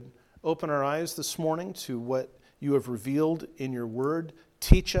open our eyes this morning to what you have revealed in your word.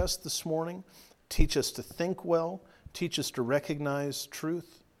 Teach us this morning. Teach us to think well. Teach us to recognize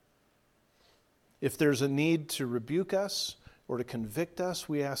truth. If there's a need to rebuke us or to convict us,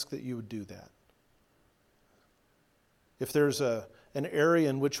 we ask that you would do that. If there's an area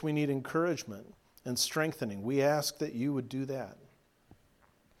in which we need encouragement and strengthening, we ask that you would do that.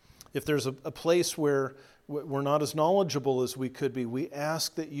 If there's a place where we're not as knowledgeable as we could be, we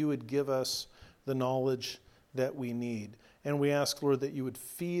ask that you would give us the knowledge that we need. And we ask, Lord, that you would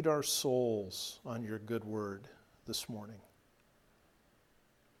feed our souls on your good word this morning.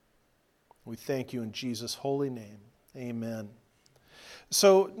 We thank you in Jesus' holy name. Amen.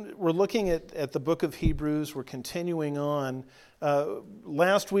 So we're looking at the book of Hebrews. We're continuing on.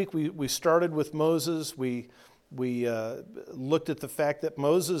 Last week we started with Moses. We looked at the fact that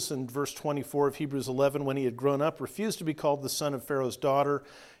Moses, in verse 24 of Hebrews 11, when he had grown up, refused to be called the son of Pharaoh's daughter.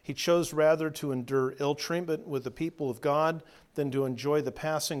 He chose rather to endure ill treatment with the people of God than to enjoy the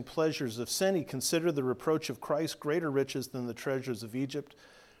passing pleasures of sin. He considered the reproach of Christ greater riches than the treasures of Egypt,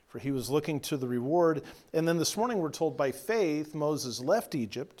 for he was looking to the reward. And then this morning we're told by faith Moses left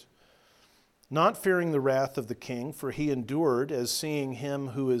Egypt, not fearing the wrath of the king, for he endured as seeing him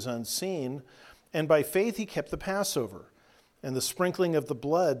who is unseen. And by faith he kept the Passover and the sprinkling of the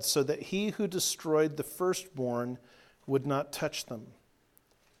blood, so that he who destroyed the firstborn would not touch them.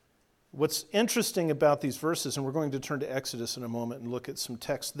 What's interesting about these verses, and we're going to turn to Exodus in a moment and look at some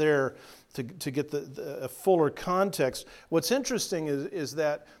text there to get a fuller context. What's interesting is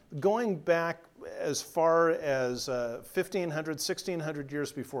that going back as far as 1,500, 1,600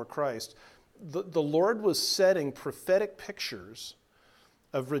 years before Christ, the Lord was setting prophetic pictures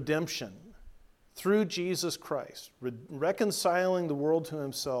of redemption through Jesus Christ, reconciling the world to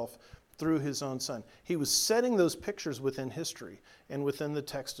himself through his own Son. He was setting those pictures within history and within the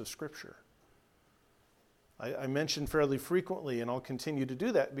text of Scripture. I mention fairly frequently, and I'll continue to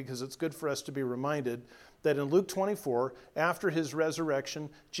do that because it's good for us to be reminded that in Luke 24, after his resurrection,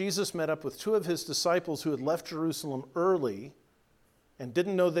 Jesus met up with two of his disciples who had left Jerusalem early and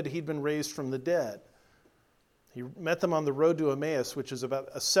didn't know that he'd been raised from the dead. He met them on the road to Emmaus, which is about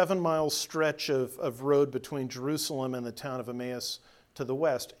a 7-mile stretch of road between Jerusalem and the town of Emmaus to the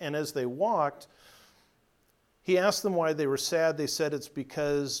west. And as they walked, he asked them why they were sad. They said, it's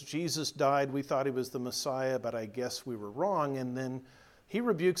because Jesus died. We thought he was the Messiah, but I guess we were wrong. And then he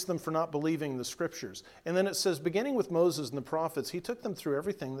rebukes them for not believing the Scriptures. And then it says, beginning with Moses and the prophets, he took them through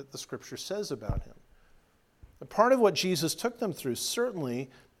everything that the Scripture says about him. And part of what Jesus took them through certainly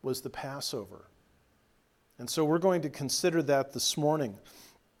was the Passover. And so we're going to consider that this morning.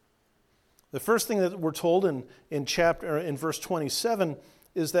 The first thing that we're told in verse 27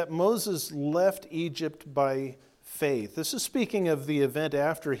 is that Moses left Egypt by faith. This is speaking of the event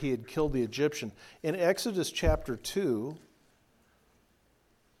after he had killed the Egyptian. In Exodus chapter 2:11,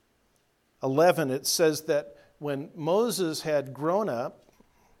 it says that when Moses had grown up,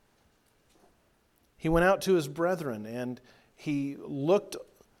 he went out to his brethren and he looked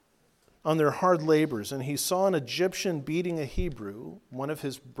on their hard labors, and he saw an Egyptian beating a Hebrew, one of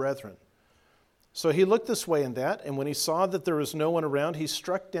his brethren. So he looked this way and that, and when he saw that there was no one around, he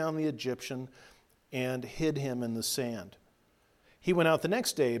struck down the Egyptian and hid him in the sand. He went out the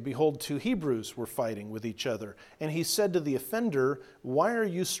next day, and behold, 2 Hebrews were fighting with each other. And he said to the offender, why are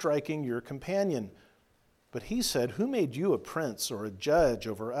you striking your companion? But he said, who made you a prince or a judge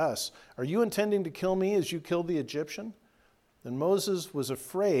over us? Are you intending to kill me as you killed the Egyptian? Then Moses was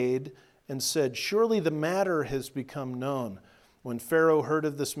afraid and said, surely the matter has become known. When Pharaoh heard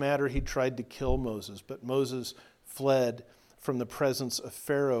of this matter, he tried to kill Moses. But Moses fled from the presence of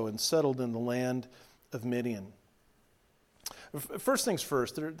Pharaoh and settled in the land of Midian. First things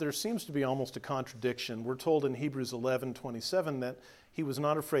first, there seems to be almost a contradiction. We're told in Hebrews 11:27 that he was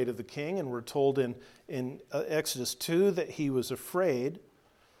not afraid of the king, and we're told in Exodus 2 that he was afraid.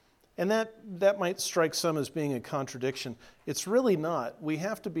 And that might strike some as being a contradiction. It's really not. We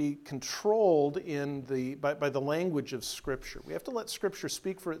have to be controlled by the language of Scripture. We have to let Scripture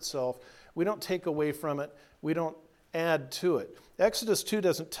speak for itself. We don't take away from it. We don't add to it. Exodus 2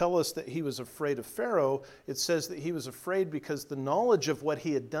 doesn't tell us that he was afraid of Pharaoh. It says that he was afraid because the knowledge of what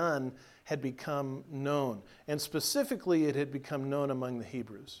he had done had become known. And specifically, it had become known among the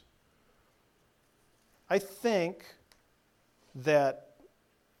Hebrews. I think that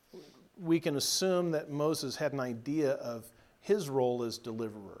we can assume that Moses had an idea of his role as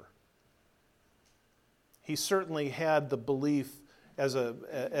deliverer. He certainly had the belief as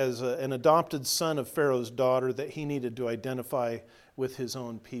an adopted son of Pharaoh's daughter that he needed to identify with his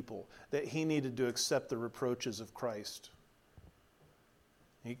own people, that he needed to accept the reproaches of Christ.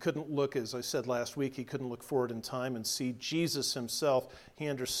 He couldn't look, as I said last week, he couldn't look forward in time and see Jesus himself. He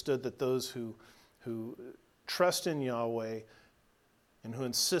understood that those who trust in Yahweh and who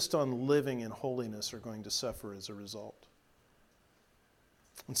insist on living in holiness are going to suffer as a result.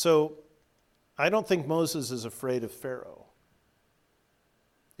 And so, I don't think Moses is afraid of Pharaoh.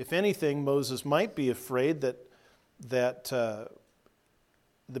 If anything, Moses might be afraid that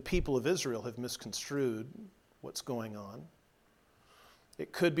the people of Israel have misconstrued what's going on.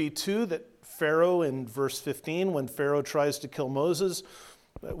 It could be, too, that Pharaoh in verse 15, when Pharaoh tries to kill Moses,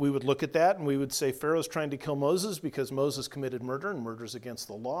 we would look at that and we would say Pharaoh's trying to kill Moses because Moses committed murder, and murder is against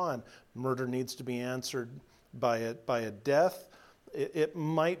the law, and murder needs to be answered by a death. It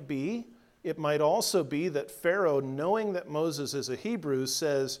might be. It might also be that Pharaoh, knowing that Moses is a Hebrew,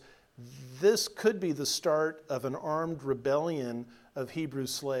 says this could be the start of an armed rebellion of Hebrew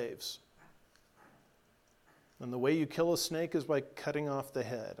slaves. And the way you kill a snake is by cutting off the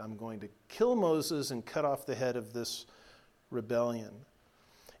head. I'm going to kill Moses and cut off the head of this rebellion.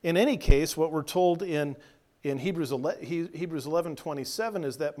 In any case, what we're told in Hebrews 11:27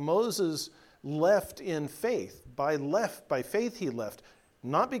 is that Moses left in faith. By faith he left.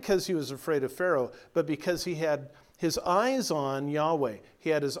 Not because he was afraid of Pharaoh, but because he had his eyes on Yahweh.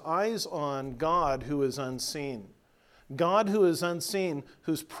 He had his eyes on God who is unseen. God who is unseen,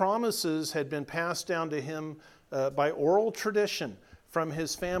 whose promises had been passed down to him by oral tradition from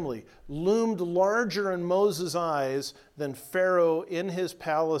his family, loomed larger in Moses' eyes than Pharaoh in his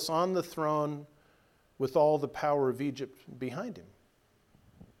palace on the throne with all the power of Egypt behind him.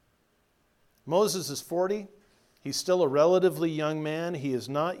 Moses is 40. He's still a relatively young man. He is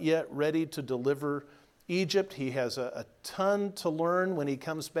not yet ready to deliver Egypt. He has a ton to learn when he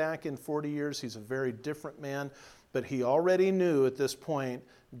comes back in 40 years. He's a very different man. But he already knew at this point,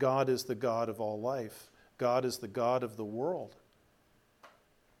 God is the God of all life. God is the God of the world.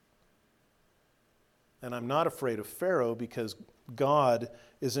 And I'm not afraid of Pharaoh because God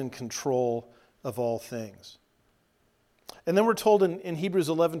is in control of all things. And then we're told in Hebrews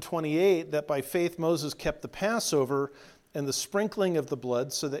 11:28 that by faith Moses kept the Passover and the sprinkling of the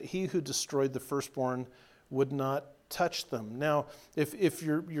blood so that he who destroyed the firstborn would not touch them. Now, if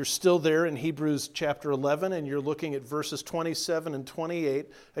you're still there in Hebrews chapter 11 and you're looking at verses 27 and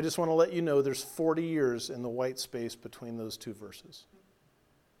 28, I just want to let you know there's 40 years in the white space between those two verses.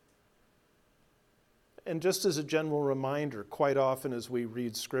 And just as a general reminder, quite often as we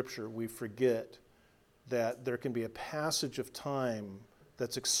read Scripture, we forget that there can be a passage of time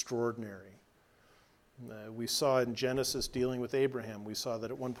that's extraordinary. We saw in Genesis dealing with Abraham, we saw that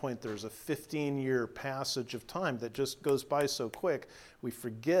at one point there's a 15-year passage of time that just goes by so quick, we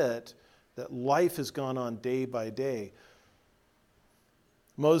forget that life has gone on day by day.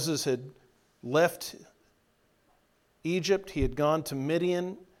 Moses had left Egypt, he had gone to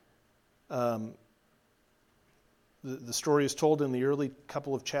Midian. The story is told in the early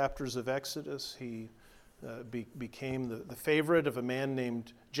couple of chapters of Exodus. He became the favorite of a man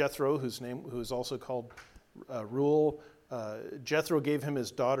named Jethro, who is also called Reuel. Jethro gave him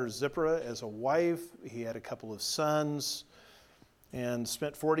his daughter Zipporah as a wife. He had a couple of sons and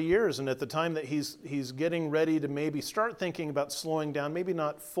spent 40 years. And at the time that he's getting ready to maybe start thinking about slowing down, maybe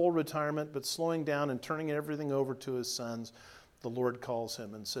not full retirement, but slowing down and turning everything over to his sons, the Lord calls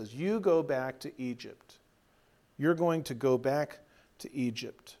him and says, "You go back to Egypt. You're going to go back to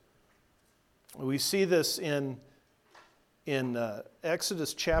Egypt." We see this in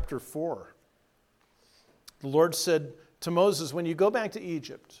Exodus chapter 4. The Lord said to Moses, when you go back to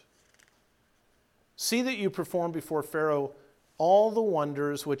Egypt, see that you perform before Pharaoh all the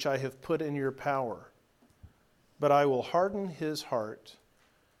wonders which I have put in your power. But I will harden his heart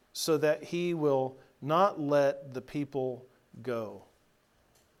so that he will not let the people go.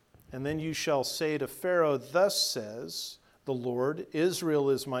 And then you shall say to Pharaoh, thus says the Lord, Israel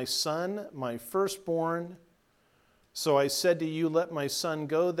is my son, my firstborn. So I said to you, let my son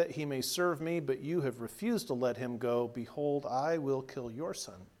go that he may serve me, but you have refused to let him go. Behold, I will kill your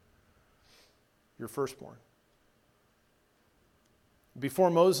son, your firstborn.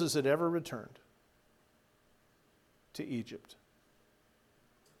 Before Moses had ever returned to Egypt,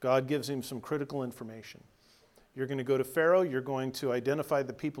 God gives him some critical information. You're going to go to Pharaoh. You're going to identify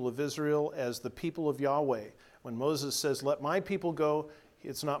the people of Israel as the people of Yahweh. When Moses says, let my people go,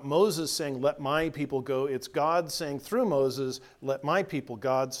 it's not Moses saying, let my people go. It's God saying through Moses, let my people,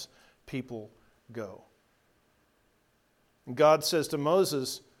 God's people, go. And God says to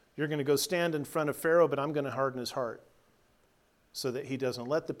Moses, you're going to go stand in front of Pharaoh, but I'm going to harden his heart so that he doesn't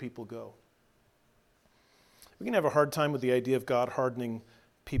let the people go. We can have a hard time with the idea of God hardening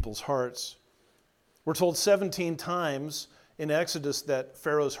people's hearts. We're told 17 times in Exodus that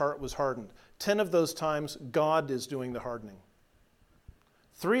Pharaoh's heart was hardened. 10 of those times, God is doing the hardening.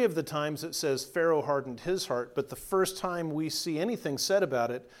 3 of the times it says Pharaoh hardened his heart, but the first time we see anything said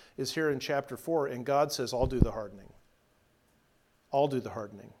about it is here in chapter 4, and God says, I'll do the hardening. I'll do the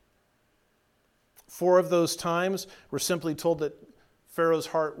hardening. 4 of those times, we're simply told that Pharaoh's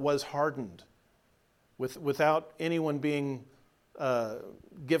heart was hardened without anyone being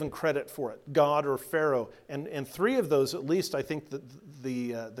given credit for it, God or Pharaoh. And 3 of those, at least, I think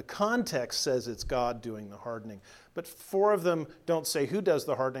the context says it's God doing the hardening. But 4 of them don't say who does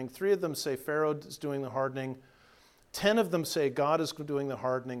the hardening. 3 of them say Pharaoh is doing the hardening. 10 of them say God is doing the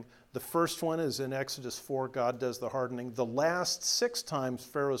hardening. The first one is in Exodus 4, God does the hardening. The last 6 times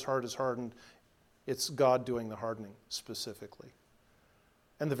Pharaoh's heart is hardened, it's God doing the hardening specifically.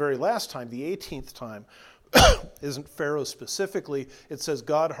 And the very last time, the 18th time, isn't Pharaoh specifically. It says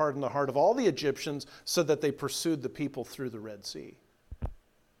God hardened the heart of all the Egyptians so that they pursued the people through the Red Sea.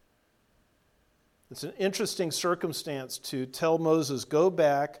 It's an interesting circumstance to tell Moses, go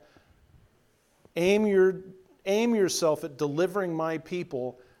back, aim yourself at delivering my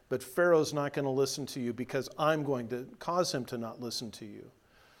people, but Pharaoh's not going to listen to you because I'm going to cause him to not listen to you.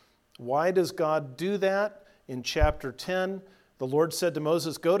 Why does God do that? In chapter 10, the Lord said to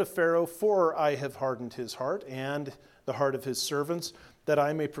Moses, go to Pharaoh, for I have hardened his heart and the heart of his servants, that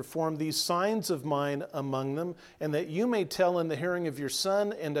I may perform these signs of mine among them, and that you may tell in the hearing of your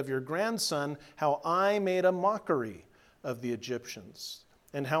son and of your grandson how I made a mockery of the Egyptians,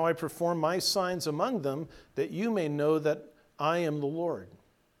 and how I perform my signs among them, that you may know that I am the Lord.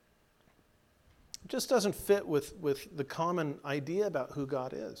 It just doesn't fit with the common idea about who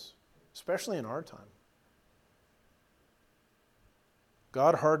God is, especially in our time.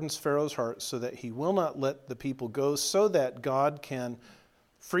 God hardens Pharaoh's heart so that he will not let the people go, so that God can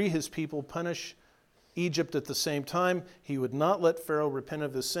free his people, punish Egypt at the same time. He would not let Pharaoh repent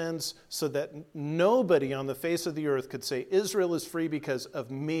of his sins, so that nobody on the face of the earth could say, Israel is free because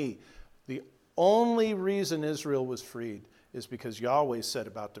of me. The only reason Israel was freed is because Yahweh set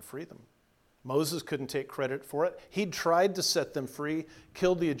about to free them. Moses couldn't take credit for it. He tried to set them free,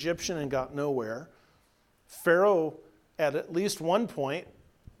 killed the Egyptian and got nowhere. Pharaoh, at least one point,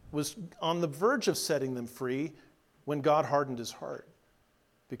 was on the verge of setting them free when God hardened his heart,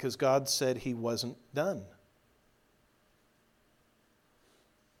 because God said he wasn't done.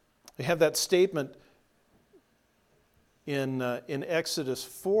 We have that statement in Exodus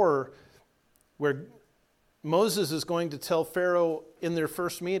 4 where Moses is going to tell Pharaoh in their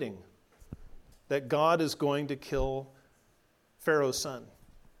first meeting that God is going to kill Pharaoh's son.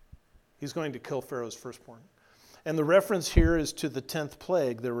 He's going to kill Pharaoh's firstborn. And the reference here is to the 10th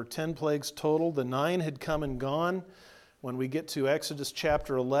plague. There were 10 plagues total. The 9 had come and gone. When we get to Exodus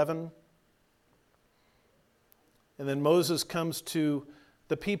chapter 11, and then Moses comes to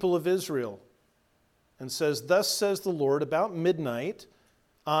the people of Israel and says, thus says the Lord, about midnight,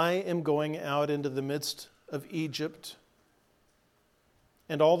 I am going out into the midst of Egypt,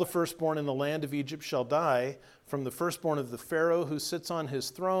 and all the firstborn in the land of Egypt shall die, from the firstborn of the Pharaoh who sits on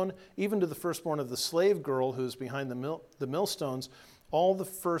his throne, even to the firstborn of the slave girl who is behind the millstones, all the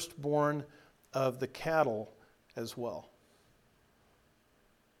firstborn of the cattle as well.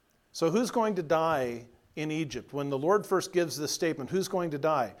 So who's going to die in Egypt? When the Lord first gives this statement, who's going to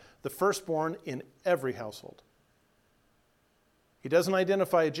die? The firstborn in every household. He doesn't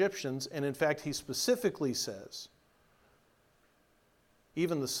identify Egyptians, and in fact, he specifically says,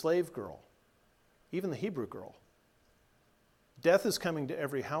 even the slave girl, even the Hebrew girl. Death is coming to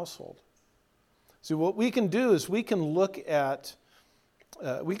every household. So what we can do is we can look at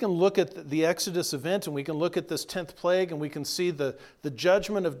the Exodus event, and we can look at this 10th plague, and we can see the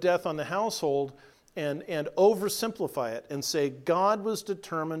judgment of death on the household and oversimplify it and say God was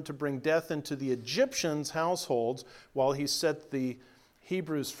determined to bring death into the Egyptians' households while he set the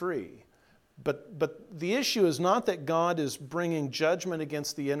Hebrews free. But the issue is not that God is bringing judgment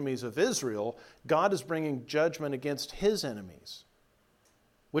against the enemies of Israel. God is bringing judgment against his enemies,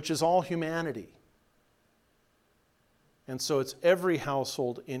 which is all humanity. And so it's every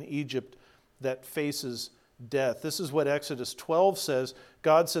household in Egypt that faces death. This is what Exodus 12 says.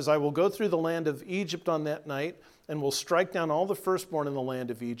 God says, I will go through the land of Egypt on that night and will strike down all the firstborn in the land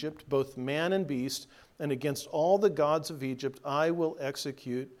of Egypt, both man and beast, and against all the gods of Egypt I will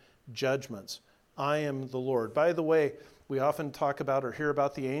execute judgments. I am the Lord. By the way, we often talk about or hear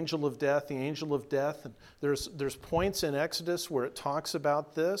about the angel of death, and there's points in Exodus where it talks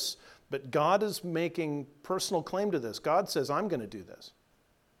about this, but God is making personal claim to this. God says, I'm going to do this.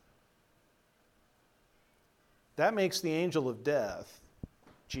 That makes the angel of death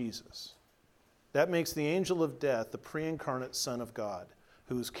Jesus. That makes the angel of death the pre-incarnate Son of God,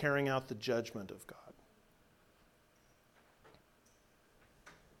 who is carrying out the judgment of God.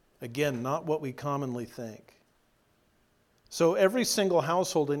 Again, not what we commonly think. So every single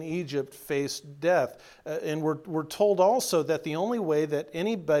household in Egypt faced death. And we're told also that the only way that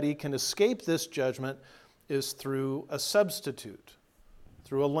anybody can escape this judgment is through a substitute,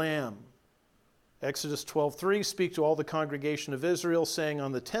 through a lamb. Exodus 12:3, speak to all the congregation of Israel, saying,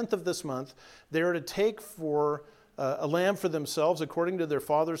 on the 10th of this month, they are to take for a lamb for themselves, according to their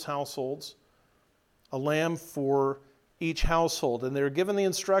fathers' households, a lamb for each household. And they're given the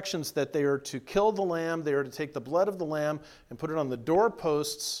instructions that they are to kill the lamb, they are to take the blood of the lamb and put it on the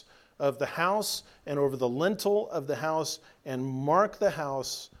doorposts of the house and over the lintel of the house and mark the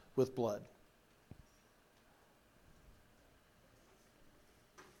house with blood.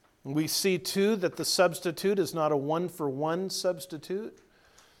 We see, too, that the substitute is not a one-for-one substitute.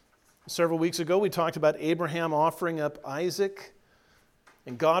 Several weeks ago, we talked about Abraham offering up Isaac,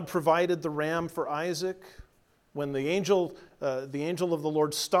 and God provided the ram for Isaac. When the angel of the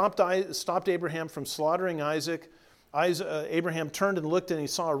Lord stopped Abraham from slaughtering Isaac, Abraham turned and looked, and he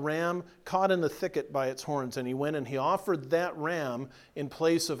saw a ram caught in the thicket by its horns, and he went and he offered that ram in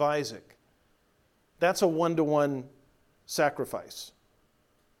place of Isaac. That's a one-to-one sacrifice.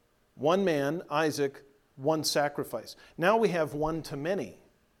 One man, Isaac, one sacrifice. Now we have one to many.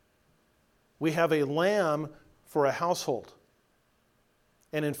 We have a lamb for a household.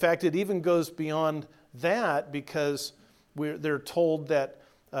 And in fact, it even goes beyond that, because they're told that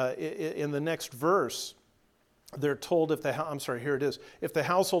in the next verse, they're told if the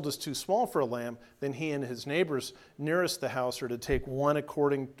household is too small for a lamb, then he and his neighbors nearest the house are to take one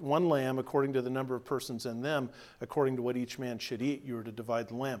lamb according to the number of persons in them, according to what each man should eat. You were to divide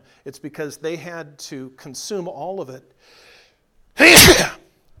the lamb. It's because they had to consume all of it.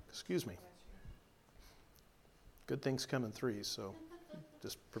 Excuse me. Good things come in threes, so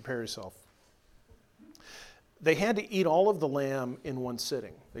just prepare yourself. They had to eat all of the lamb in one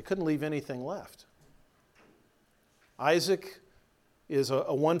sitting. They couldn't leave anything left. Isaac is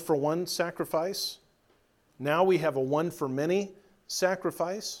a one-for-one sacrifice. Now we have a one-for-many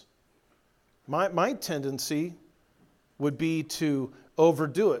sacrifice. My tendency would be to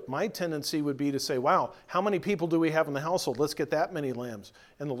overdo it. My tendency would be to say, wow, how many people do we have in the household? Let's get that many lambs.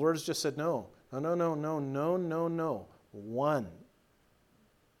 And the Lord has just said, no.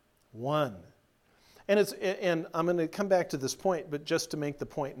 One. And I'm going to come back to this point, but just to make the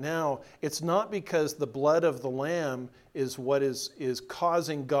point now, it's not because the blood of the lamb is what is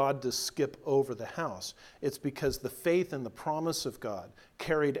causing God to skip over the house. It's because the faith and the promise of God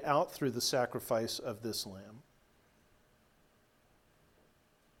carried out through the sacrifice of this lamb.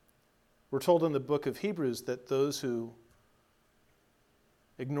 We're told in the book of Hebrews that those who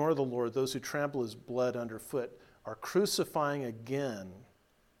ignore the Lord, those who trample his blood underfoot, are crucifying again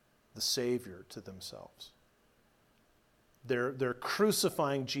the Savior to themselves. They're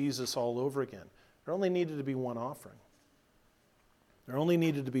crucifying Jesus all over again. There only needed to be one offering.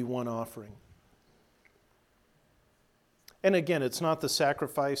 And again, it's not the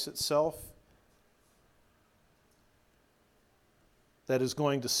sacrifice itself that is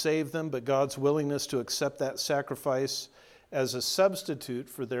going to save them, but God's willingness to accept that sacrifice as a substitute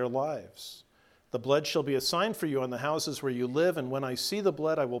for their lives. The blood shall be a sign for you on the houses where you live, and when I see the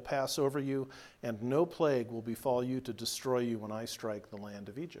blood, I will pass over you, and no plague will befall you to destroy you when I strike the land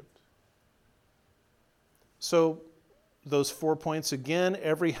of Egypt. So, those 4 points again,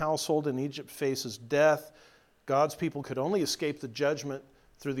 every household in Egypt faces death. God's people could only escape the judgment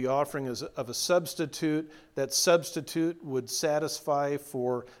through the offering of a substitute. That substitute would satisfy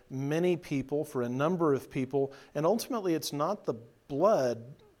for many people, for a number of people, and ultimately it's not the blood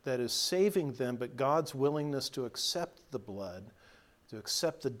that is saving them, but God's willingness to accept the blood, to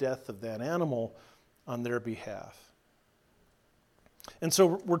accept the death of that animal on their behalf. And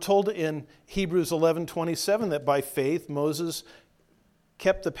so we're told in Hebrews 11:27 that by faith Moses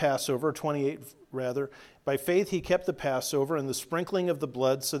kept the Passover, 28 rather. By faith he kept the Passover and the sprinkling of the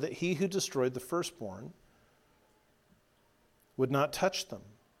blood so that he who destroyed the firstborn would not touch them.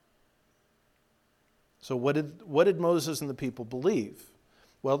 So what did Moses and the people believe?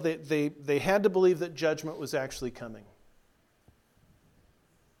 Well, they had to believe that judgment was actually coming.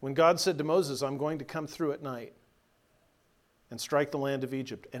 When God said to Moses, I'm going to come through at night and strike the land of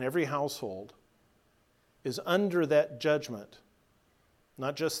Egypt, and every household is under that judgment,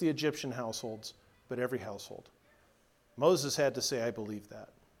 not just the Egyptian households, but every household. Moses had to say, I believe that.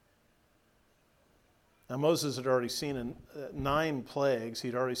 Now, Moses had already seen 9 plagues.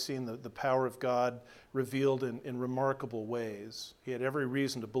 He'd already seen the power of God revealed in remarkable ways. He had every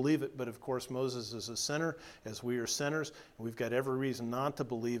reason to believe it, but of course Moses is a sinner, as we are sinners, and we've got every reason not to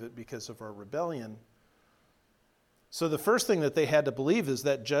believe it because of our rebellion. So the first thing that they had to believe is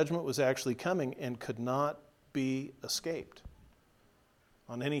that judgment was actually coming and could not be escaped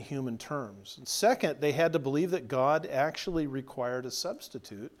on any human terms. And second, they had to believe that God actually required a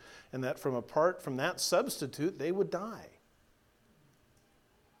substitute, and that from apart from that substitute, they would die.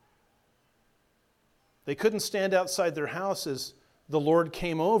 They couldn't stand outside their house as the Lord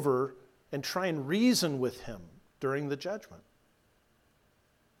came over and try and reason with him during the judgment.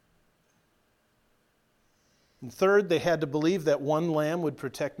 And third, they had to believe that one lamb would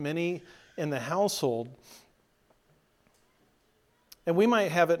protect many in the household. And we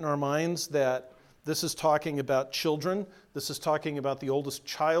might have it in our minds that this is talking about children, this is talking about the oldest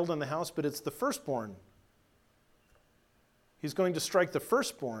child in the house, but it's the firstborn. He's going to strike the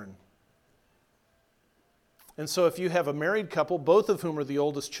firstborn. And so if you have a married couple, both of whom are the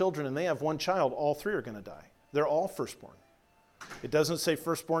oldest children, and they have one child, all 3 are going to die. They're all firstborn. It doesn't say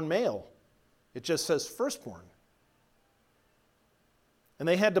firstborn male. It just says firstborn. And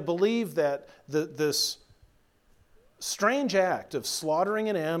they had to believe that this strange act of slaughtering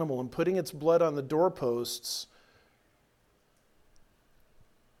an animal and putting its blood on the doorposts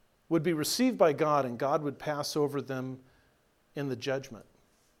would be received by God, and God would pass over them in the judgment.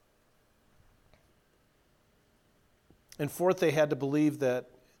 And fourth, they had to believe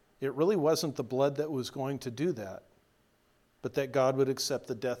that it really wasn't the blood that was going to do that, but that God would accept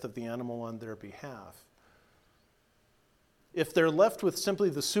the death of the animal on their behalf. If they're left with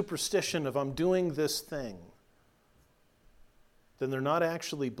simply the superstition of, I'm doing this thing, then they're not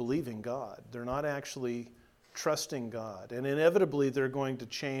actually believing God. They're not actually trusting God. And inevitably, they're going to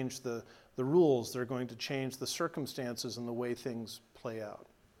change the rules. They're going to change the circumstances and the way things play out.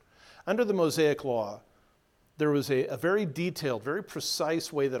 Under the Mosaic Law, there was a very detailed, very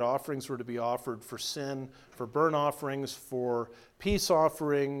precise way that offerings were to be offered for sin, for burnt offerings, for peace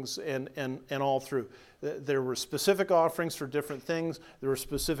offerings, and all through. There were specific offerings for different things. There were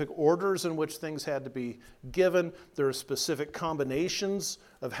specific orders in which things had to be given. There were specific combinations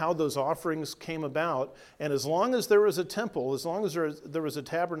of how those offerings came about. And as long as there was a temple, as long as there was a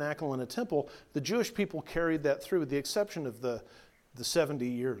tabernacle and a temple, the Jewish people carried that through, with the exception of the 70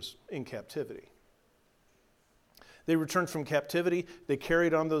 years in captivity. They returned from captivity. They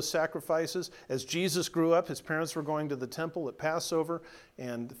carried on those sacrifices. As Jesus grew up, his parents were going to the temple at Passover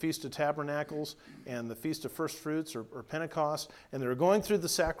and the Feast of Tabernacles and the Feast of First Fruits or Pentecost, and they were going through the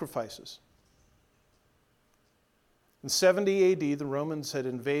sacrifices. In 70 AD, the Romans had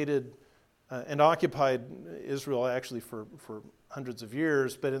invaded and occupied Israel actually for hundreds of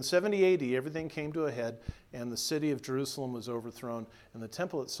years, but in 70 AD, everything came to a head, and the city of Jerusalem was overthrown, and the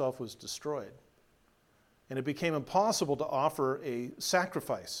temple itself was destroyed. And it became impossible to offer a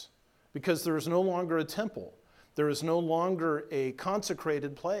sacrifice because there is no longer a temple. There is no longer a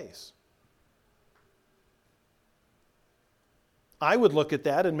consecrated place. I would look at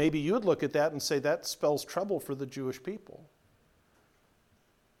that, and maybe you would look at that and say that spells trouble for the Jewish people.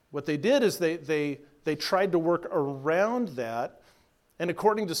 What they did is they tried to work around that. And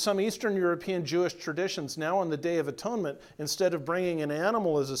according to some Eastern European Jewish traditions, now on the Day of Atonement, instead of bringing an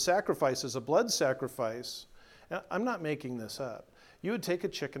animal as a sacrifice, as a blood sacrifice, I'm not making this up. You would take a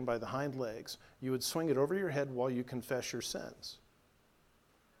chicken by the hind legs. You would swing it over your head while you confess your sins.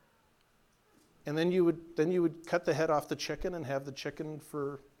 And then you would cut the head off the chicken and have the chicken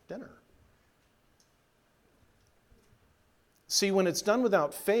for dinner. See, when it's done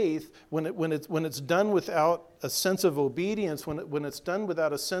without faith, when it's done without a sense of obedience, when it's done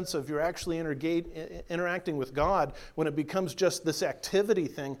without a sense of you're actually interacting with God, when it becomes just this activity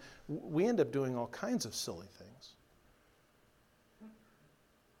thing, we end up doing all kinds of silly things.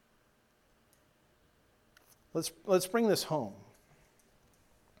 Let's bring this home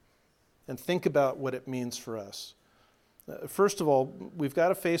and think about what it means for us. First of all, we've got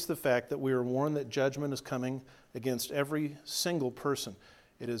to face the fact that we are warned that judgment is coming against every single person.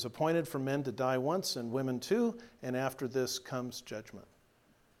 It is appointed for men to die once and women too, and after this comes judgment.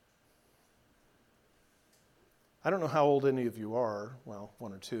 I don't know how old any of you are, well,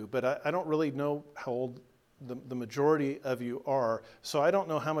 one or two, but I don't really know how old the majority of you are, so I don't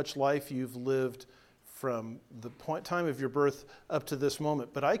know how much life you've lived from the time of your birth up to this moment,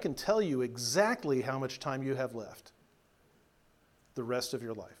 but I can tell you exactly how much time you have left. The rest of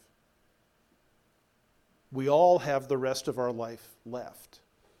your life. We all have the rest of our life left.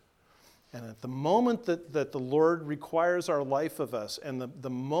 And at the moment that the Lord requires our life of us, and the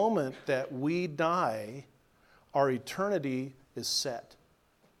moment that we die, our eternity is set.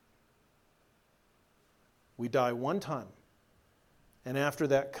 We die one time. And after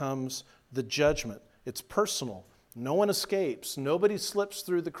that comes the judgment. It's personal. No one escapes. Nobody slips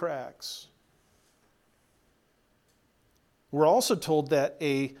through the cracks. We're also told that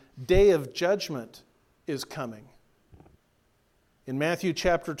a day of judgment is coming. In Matthew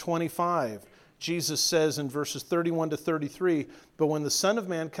chapter 25, Jesus says in verses 31 to 33, "But when the Son of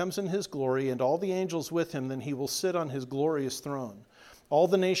Man comes in his glory and all the angels with him, then he will sit on his glorious throne. All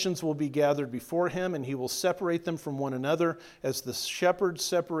the nations will be gathered before him, and he will separate them from one another as the shepherd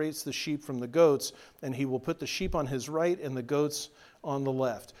separates the sheep from the goats, and he will put the sheep on his right and the goats on the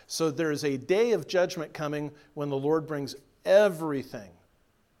left." So there is a day of judgment coming when the Lord brings everything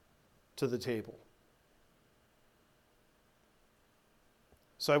to the table.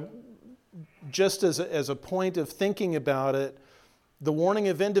 So just as a point of thinking about it, the warning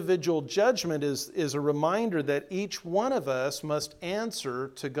of individual judgment is a reminder that each one of us must answer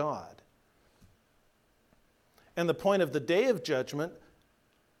to God. And the point of the day of judgment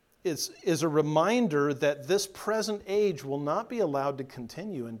is a reminder that this present age will not be allowed to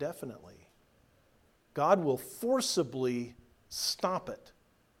continue indefinitely. God will forcibly stop it.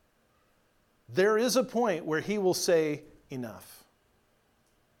 There is a point where he will say, enough.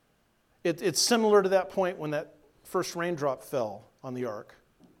 It's similar to that point when that first raindrop fell on the ark.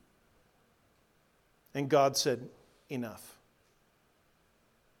 And God said, enough.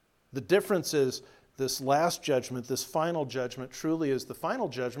 The difference is this last judgment, this final judgment, truly is the final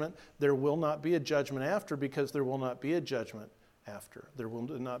judgment. There will not be a judgment after, because there will not be a judgment after. There will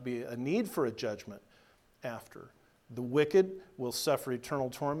not be a need for a judgment after. The wicked will suffer eternal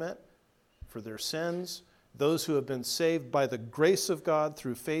torment for their sins. Those who have been saved by the grace of God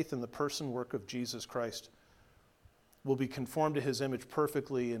through faith in the person work of Jesus Christ will be conformed to his image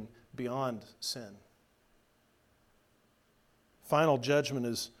perfectly and beyond sin. Final judgment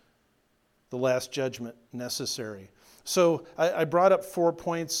is the last judgment necessary. So I brought up 4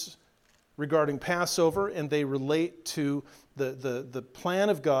 points regarding Passover, and they relate to the plan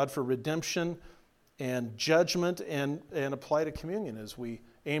of God for redemption and judgment, and apply to communion as we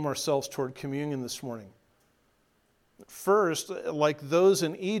aim ourselves toward communion this morning. First, like those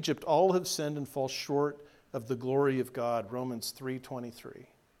in Egypt, all have sinned and fall short of the glory of God. Romans 3:23.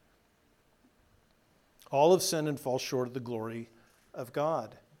 All have sinned and fall short of the glory of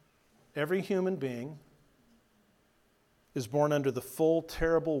God. Every human being is born under the full,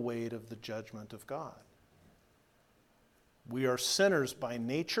 terrible weight of the judgment of God. We are sinners by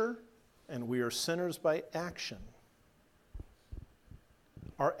nature, and we are sinners by action.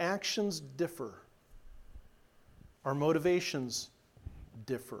 Our actions differ. Our motivations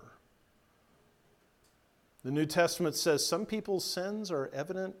differ. The New Testament says some people's sins are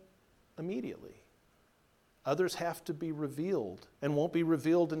evident immediately. Others have to be revealed, and won't be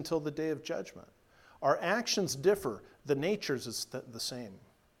revealed until the day of judgment. Our actions differ. The natures is the same.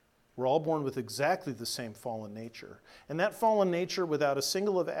 We're all born with exactly the same fallen nature. And that fallen nature, without a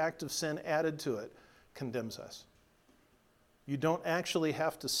single act of sin added to it, condemns us. You don't actually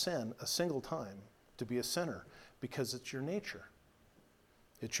have to sin a single time to be a sinner, because it's your nature.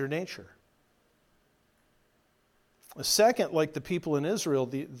 It's your nature. Second, like the people in Israel,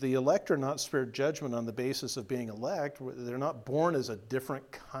 the elect are not spared judgment on the basis of being elect. They're not born as a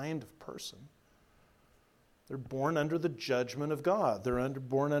different kind of person. They're born under the judgment of God. They're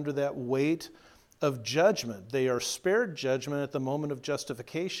born under that weight of judgment. They are spared judgment at the moment of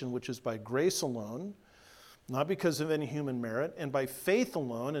justification, which is by grace alone, not because of any human merit, and by faith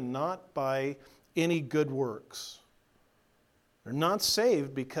alone, and not by any good works. They're not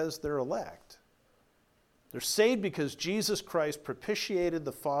saved because they're elect. They're saved because Jesus Christ propitiated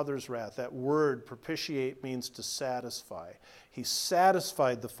the Father's wrath. That word, propitiate, means to satisfy. He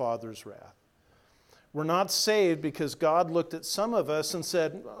satisfied the Father's wrath. We're not saved because God looked at some of us and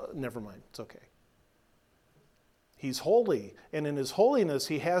said, never mind, it's okay. He's holy, and in his holiness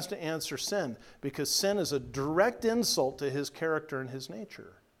he has to answer sin, because sin is a direct insult to his character and his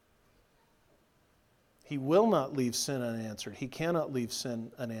nature. He will not leave sin unanswered. He cannot leave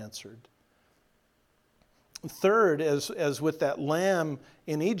sin unanswered. Third, as with that lamb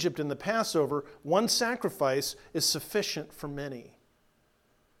in Egypt in the Passover, one sacrifice is sufficient for many.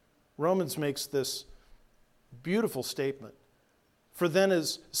 Romans makes this beautiful statement. So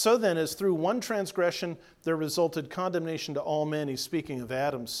then, as through one transgression there resulted condemnation to all men, he's speaking of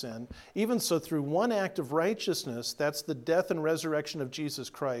Adam's sin, even so through one act of righteousness, that's the death and resurrection of Jesus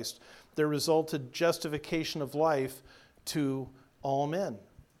Christ, there resulted justification of life to all men.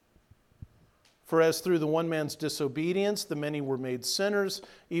 For as through the one man's disobedience the many were made sinners,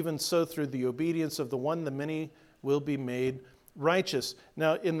 even so through the obedience of the one the many will be made righteous.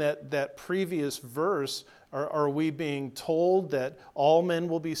 Now, in that previous verse, are we being told that all men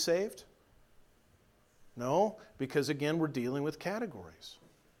will be saved? No, because again, we're dealing with categories.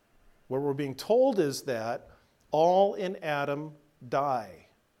 What we're being told is that all in Adam die,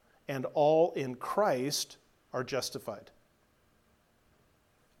 and all in Christ are justified.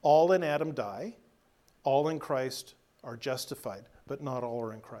 All in Adam die, all in Christ are justified, but not all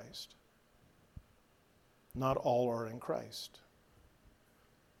are in Christ. Not all are in Christ.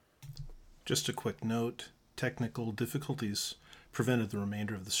 Just a quick note, technical difficulties prevented the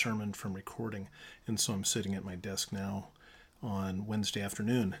remainder of the sermon from recording, and so I'm sitting at my desk now on Wednesday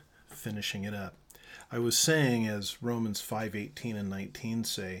afternoon, finishing it up. I was saying, as Romans 5:18 and 19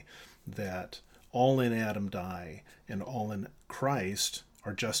 say, that all in Adam die, and all in Christ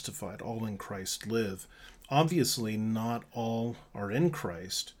are justified, all in Christ live. Obviously, not all are in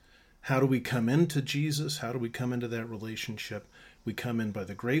Christ. How do we come into Jesus? How do we come into that relationship? We come in by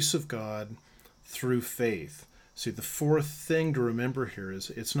the grace of God through faith. See, the fourth thing to remember here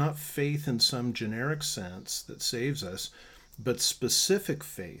is it's not faith in some generic sense that saves us, but specific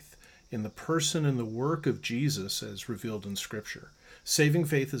faith in the person and the work of Jesus as revealed in Scripture. Saving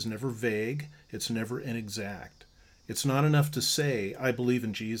faith is never vague. It's never inexact. It's not enough to say, I believe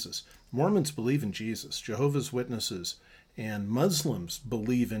in Jesus. Mormons believe in Jesus. Jehovah's Witnesses and Muslims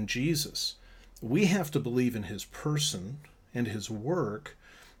believe in Jesus. We have to believe in his person and his work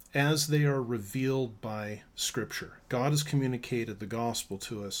as they are revealed by Scripture. God has communicated the gospel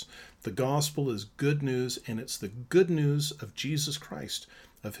to us. The gospel is good news, and it's the good news of Jesus Christ,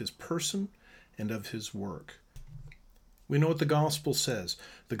 of his person and of his work. We know what the gospel says.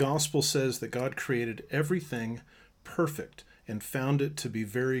 The gospel says that God created everything perfect and found it to be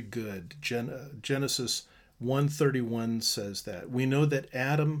very good. Genesis 1:31 says that. We know that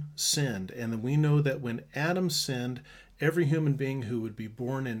Adam sinned, and we know that when Adam sinned, every human being who would be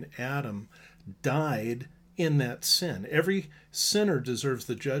born in Adam died in that sin. Every sinner deserves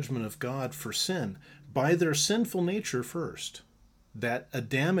the judgment of God for sin by their sinful nature first, that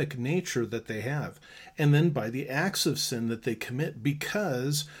Adamic nature that they have, and then by the acts of sin that they commit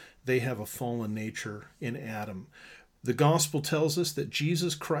because they have a fallen nature in Adam. The gospel tells us that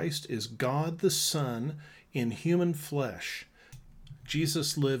Jesus Christ is God the Son in human flesh.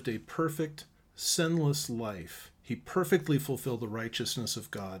 Jesus lived a perfect, sinless life. He perfectly fulfilled the righteousness of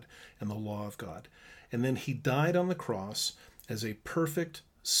God and the law of God. And then he died on the cross as a perfect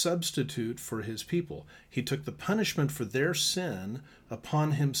substitute for his people. He took the punishment for their sin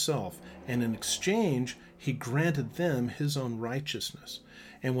upon himself, and in exchange, he granted them his own righteousness.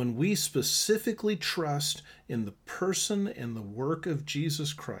 And when we specifically trust in the person and the work of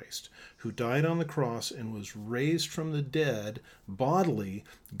Jesus Christ, who died on the cross and was raised from the dead bodily,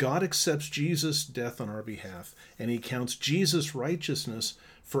 God accepts Jesus' death on our behalf, and he counts Jesus' righteousness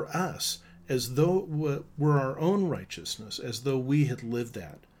for us as though it were our own righteousness, as though we had lived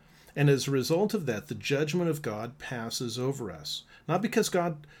that. And as a result of that, the judgment of God passes over us. Not because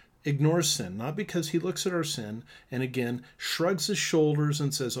God ignores sin, not because he looks at our sin and again shrugs his shoulders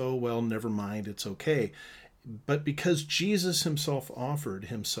and says, oh, well, never mind, it's okay, but because Jesus himself offered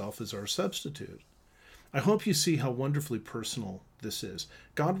himself as our substitute. I hope you see how wonderfully personal this is.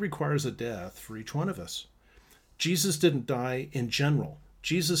 God requires a death for each one of us. Jesus didn't die in general.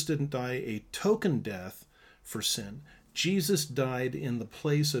 Jesus didn't die a token death for sin. Jesus died in the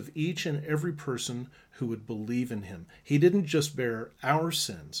place of each and every person who would believe in him. He didn't just bear our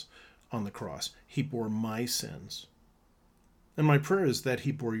sins on the cross. He bore my sins. And my prayer is that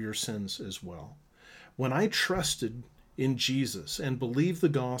he bore your sins as well. When I trusted in Jesus and believed the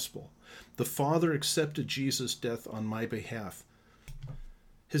gospel, the Father accepted Jesus' death on my behalf.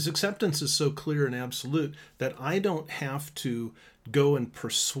 His acceptance is so clear and absolute that I don't have to go and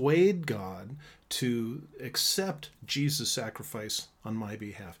persuade God to accept Jesus' sacrifice on my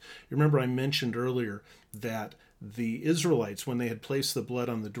behalf. You remember I mentioned earlier that the Israelites, when they had placed the blood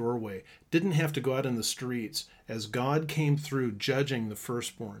on the doorway, didn't have to go out in the streets as God came through judging the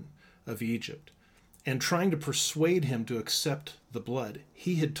firstborn of Egypt and trying to persuade him to accept the blood.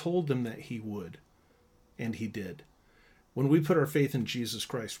 He had told them that he would, and he did. When we put our faith in Jesus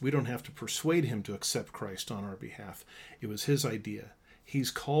Christ, we don't have to persuade him to accept Christ on our behalf. It was his idea.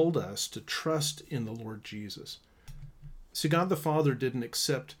 He's called us to trust in the Lord Jesus. See, God the Father didn't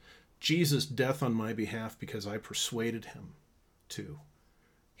accept Jesus' death on my behalf because I persuaded him to.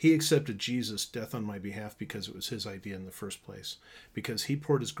 He accepted Jesus' death on my behalf because it was his idea in the first place, because he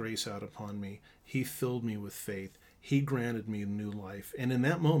poured his grace out upon me. He filled me with faith. He granted me new life. And in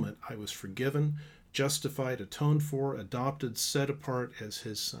that moment, I was forgiven, justified, atoned for, adopted, set apart as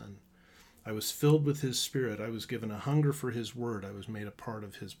his son. I was filled with his Spirit. I was given a hunger for his word. I was made a part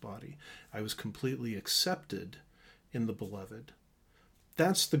of his body. I was completely accepted in the beloved.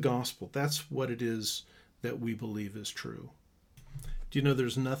 That's the gospel. That's what it is that we believe is true. Do you know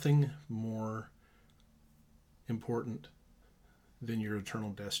there's nothing more important than your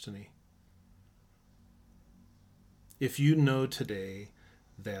eternal destiny? If you know today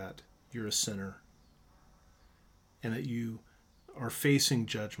that you're a sinner and that you are facing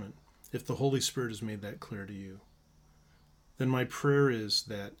judgment, if the Holy Spirit has made that clear to you, then my prayer is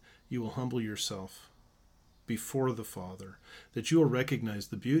that you will humble yourself before the Father, that you will recognize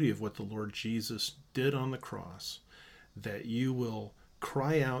the beauty of what the Lord Jesus did on the cross, that you will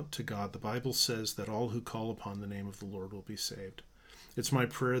cry out to God. The Bible says that all who call upon the name of the Lord will be saved. It's my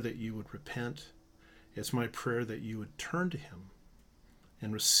prayer that you would repent. It's my prayer that you would turn to him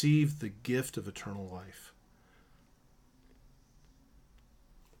and receive the gift of eternal life.